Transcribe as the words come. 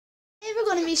Today we're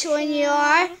going to be showing you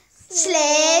our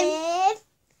slime.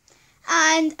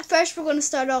 And first we're going to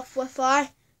start off with our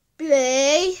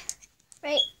blue.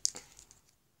 Right.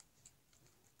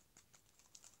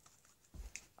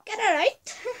 Get it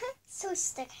out. So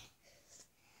sticky.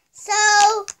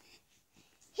 So,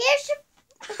 here's your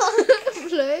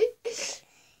blue.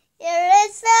 Here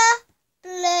is the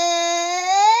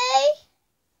blue.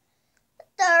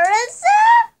 There is the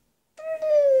blue.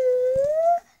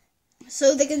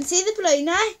 So they can see the blue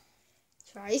now.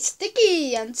 It's very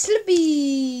sticky and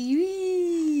slippy.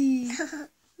 Wee.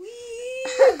 Wee.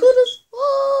 Look at us.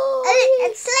 Oh,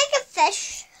 It's like a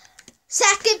fish.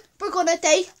 Second, we're going to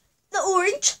do the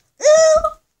orange.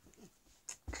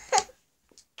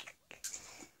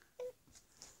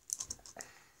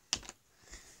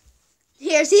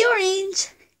 Here's the orange.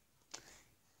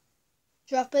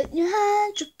 Drop it in your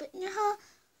hand, drop it in your hand.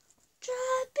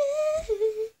 Drop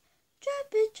it,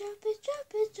 drop it, drop it,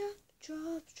 drop it, drop,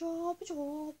 drop, drop,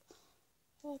 drop.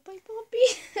 Poppy, poppy.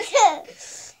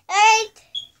 Right.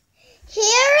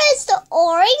 Here is the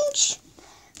orange.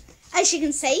 As you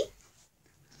can see.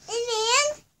 And then,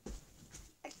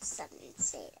 let's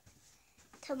say it.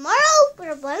 Tomorrow,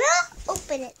 we're gonna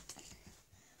open it.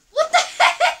 What the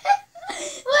heck?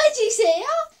 What did you say?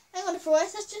 Oh, I'm gonna throw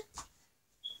it at you.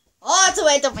 Oh, it's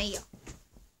away from me.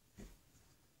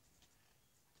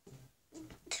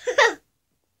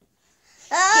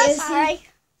 Oh, sorry.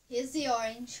 Here's the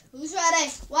orange. Who's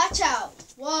ready? Watch out.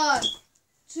 1,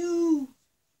 2,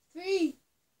 3.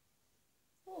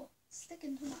 Oh, it's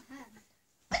sticking to my hand.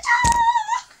 Watch out!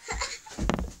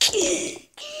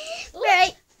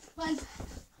 Right. 1, 2,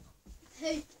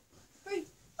 3.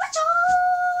 Watch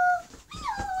out!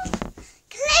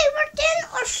 Clay, we're doing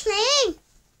our slime.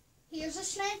 Here's a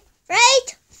slime.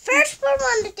 Right. First, we're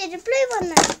going to do the blue one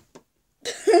now.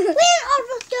 We're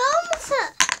almost done with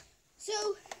it. So,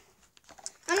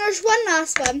 and there's one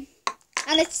last one,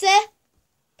 and it's the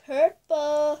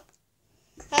purple.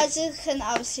 As you can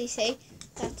obviously see,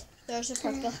 that there's a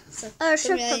purple. So There's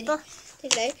don't a really purple.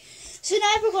 take it out. So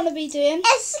now we're going to be doing.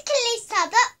 It's the Clay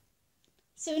Sabbath.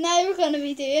 So now we're going to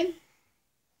be doing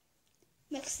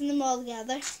mixing them all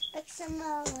together. Mix them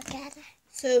all together.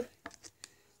 So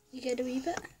you get a wee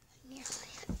bit. Yeah.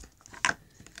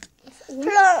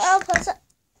 I'll put it.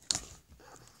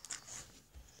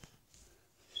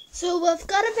 So we've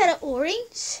got a bit of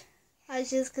orange,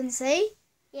 as you can see.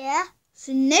 Yeah.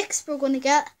 So next we're going to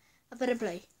get a bit of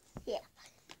blue. Yeah.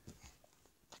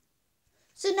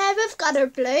 So now we've got our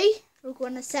blue, we're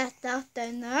going to set that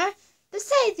down there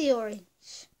beside the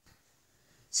orange.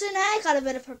 So now I got a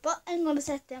bit of purple, I'm going to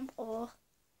set them all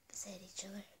beside each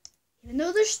other. Even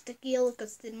though they're sticky, look,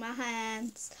 it's in my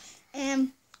hands.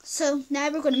 So now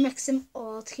we're going to mix them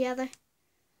all together.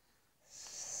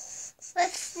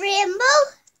 With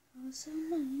rainbow. So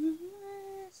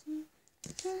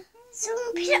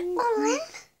we put it all in.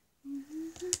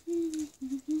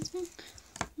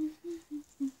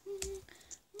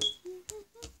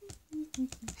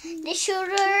 The sugar,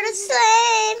 the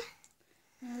slime.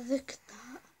 Now look at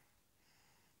that.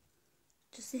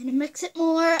 Just need to mix it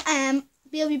more.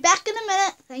 We'll be back in a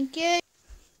minute. Thank you.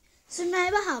 So now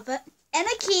we have it in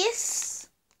a case,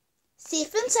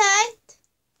 safe and sound.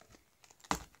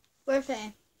 We're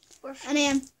fine. And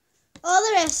then all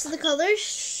the rest of the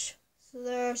colours. So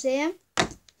there's them.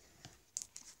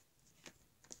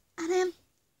 And then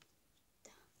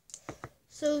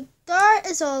so there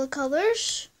is all the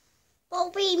colours.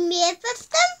 What we made with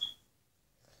them.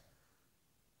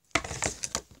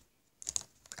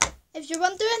 If you're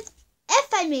wondering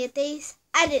if I made these,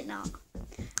 I did not.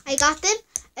 I got them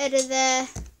out of the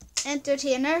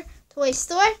Entertainer toy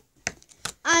store,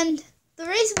 and the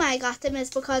reason why I got them is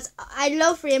because I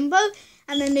love rainbow,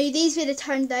 and I knew these would have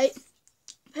turned out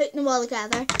putting them all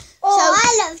together. Oh, so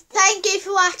I love them. Thank you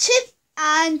for watching,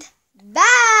 and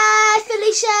bye,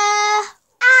 Felicia.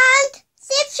 And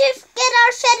see if you get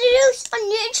our videos on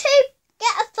YouTube,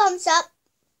 get a thumbs up.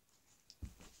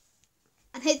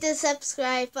 And hit the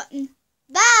subscribe button.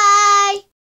 Bye!